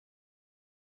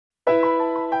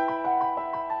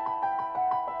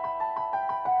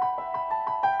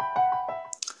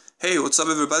Hey, what's up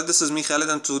everybody, this is me Khalid,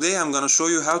 and today I'm gonna show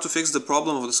you how to fix the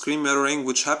problem of the screen mirroring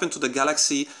which happened to the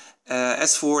Galaxy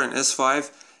S4 and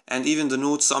S5 and even the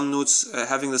Note. Some Notes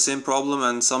having the same problem,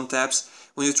 and some tabs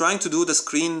when you're trying to do the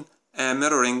screen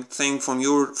mirroring thing from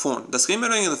your phone. The screen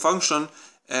mirroring is a function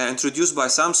introduced by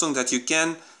Samsung that you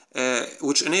can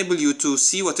which enable you to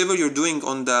see whatever you're doing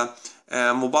on the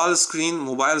mobile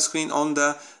screen on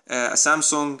the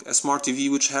Samsung Smart TV,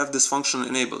 which have this function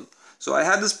enabled. So I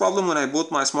had this problem when I bought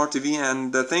my Smart TV,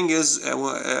 and the thing is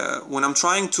when I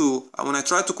try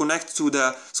to connect to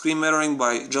the screen mirroring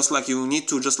by just like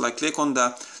click on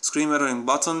the screen mirroring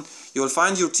button, you'll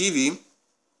find your TV,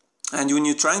 and when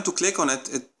you're trying to click on it,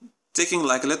 it's taking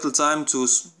like a little time to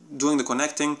doing the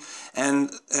connecting,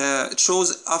 and it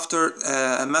shows after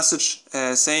a message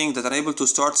saying that unable to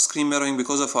start screen mirroring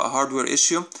because of a hardware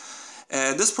issue.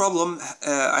 This problem,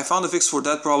 I found a fix for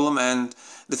that problem, and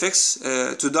the fix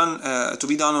to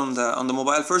be done on the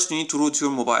mobile. First, you need to root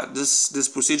your mobile. This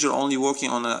procedure only working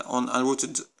on a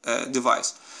rooted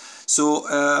device. So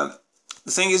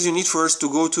the thing is, you need first to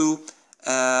go to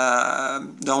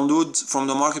download from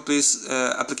the marketplace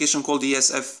application called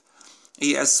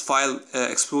ES File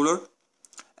Explorer.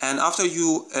 And after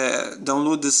you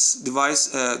download this device,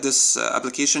 this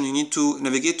application, you need to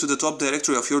navigate to the top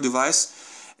directory of your device,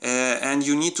 and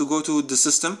you need to go to the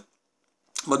system.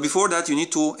 But before that, you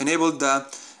need to enable the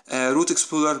Root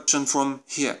Explorer option from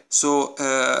here. So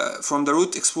from the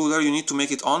Root Explorer, you need to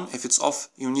make it on. If it's off,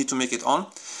 you need to make it on.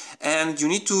 And you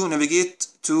need to navigate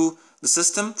to the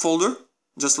system folder,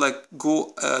 just like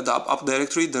go the up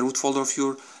directory, the root folder of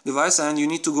your device, and you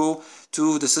need to go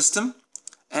to the system,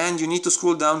 and you need to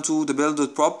scroll down to the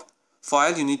build.prop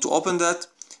file. You need to open that,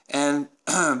 and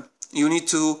you need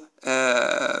to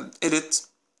edit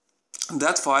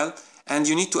that file, and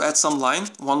you need to add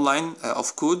one line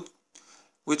of code,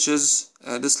 which is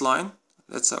this line.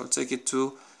 I'll take it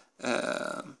to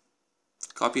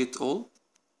copy it all.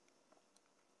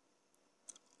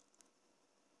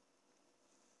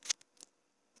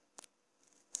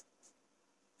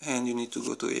 And you need to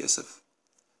go to ASF,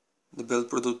 the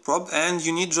build.prop, and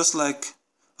you need just like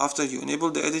after you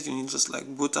enable the edit, you need just like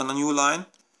put on a new line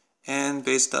and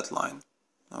paste that line.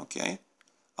 Okay.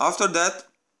 After that,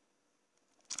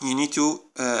 you need to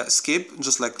escape,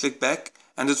 just like click back,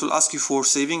 and it will ask you for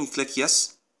saving. You click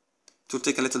yes. It will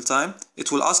take a little time.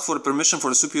 It will ask for a permission for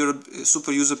the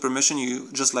super user permission. You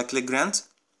just like click grant,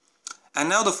 and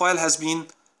now the file has been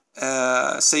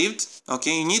saved.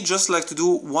 Okay, you need just like to do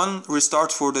one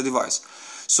restart for the device.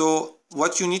 So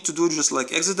what you need to do, just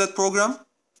like exit that program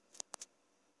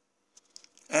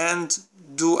and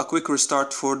do a quick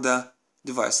restart for the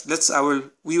device.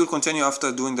 We will continue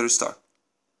after doing the restart.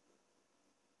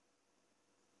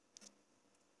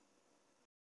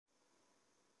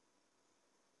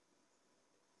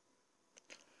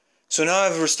 So now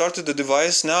I've restarted the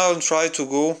device. Now I'll try to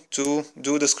go to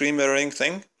do the screen mirroring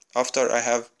thing after I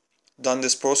have done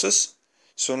this process.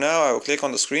 So now I will click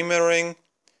on the screen mirroring,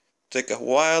 take a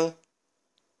while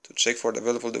to check for the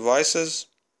available devices,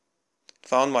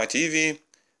 found my TV,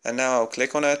 and now I'll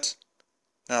click on it.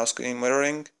 Now screen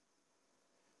mirroring,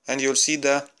 and you'll see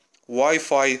the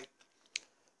Wi-Fi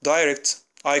direct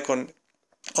icon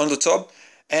on the top,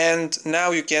 and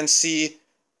now you can see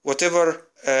whatever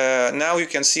now you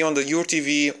can see on your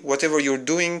TV, whatever you're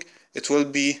doing, it will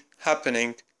be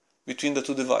happening between the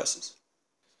two devices.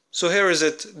 So here is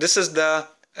it. This is the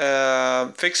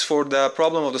fix for the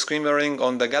problem of the screen mirroring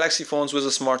on the Galaxy phones with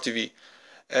a Smart TV.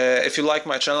 If you like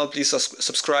my channel, please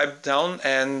subscribe down,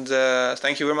 and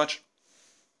thank you very much.